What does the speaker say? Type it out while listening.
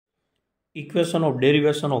Equation of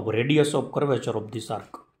derivation of radius of curvature of this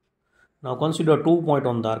arc. Now consider 2 points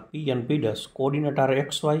on the arc P and P dash. Coordinate are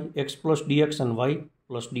xy, x plus dx and y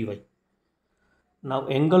plus dy. Now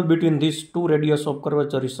angle between these two radius of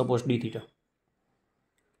curvature is suppose d theta.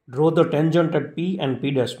 Draw the tangent at P and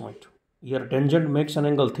P dash point. Here tangent makes an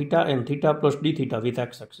angle theta and theta plus d theta with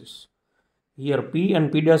x-axis. Here P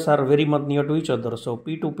and P dash are very much near to each other, so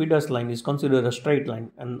P to P dash line is considered a straight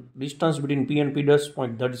line, and distance between P and P dash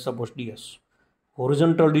point, that is suppose ds.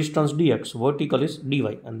 Horizontal distance dx, vertical is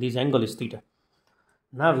dy, and this angle is theta.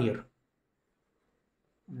 Now here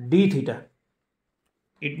d theta,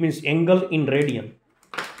 it means angle in radian,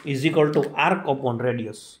 is equal to arc upon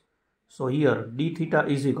radius. So here d theta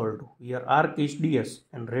is equal to, here arc is ds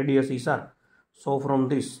and radius is r. So from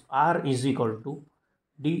this r is equal to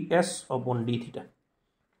ds upon d theta.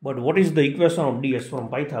 But what is the equation of ds from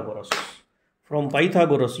Pythagoras? From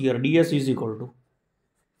Pythagoras, here ds is equal to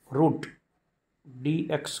root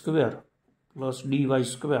dx square plus dy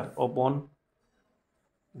square upon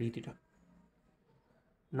d theta.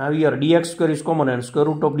 Now here dx square is common and square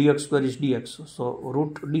root of dx square is dx. So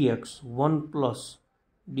root dx 1 plus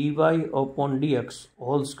dy upon dx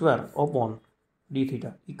whole square upon d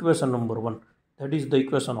theta. Equation number 1. That is the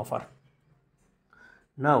equation of r.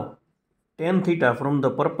 Now tan theta from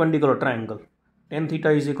the perpendicular triangle. Tan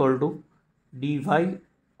theta is equal to dy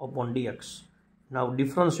upon dx. Now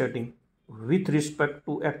differentiating with respect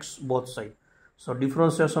to x both sides. So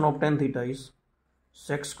differentiation of tan theta is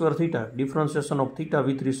sec square theta. Differentiation of theta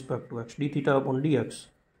with respect to x, d theta upon dx.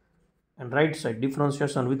 And right side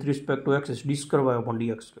differentiation with respect to x is d square y upon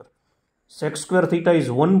dx square. Sec square theta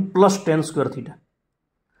is 1 plus tan square theta.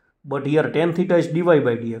 But here tan theta is dy by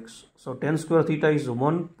dx. So tan square theta is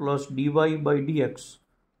 1 plus dy by dx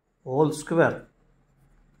whole square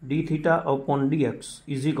d theta upon dx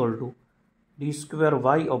is equal to d square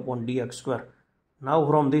y upon dx square. Now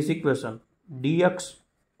from this equation dx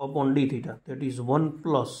upon d theta, that is 1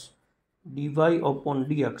 plus dy upon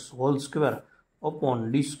dx whole square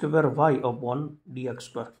upon d square y upon dx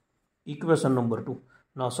square. Equation number 2.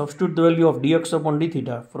 Now substitute the value of dx upon d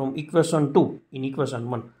theta from equation 2 in equation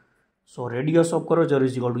 1. So radius of curvature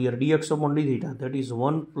is equal to here dx upon d theta, that is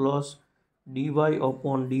 1 plus dy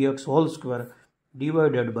upon dx whole square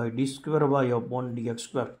divided by d square y upon dx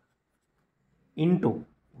square into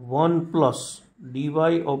 1 plus dy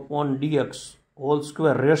upon dx whole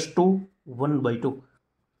square raised to 1 by 2.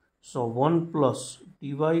 So 1 plus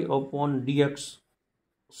dy upon dx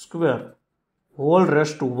square whole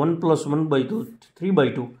raised to 1 plus 1 by 2, 3 by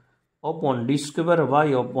 2 upon d square y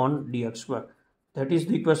upon dx square. That is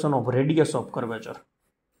the equation of radius of curvature.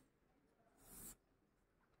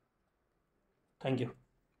 Thank you.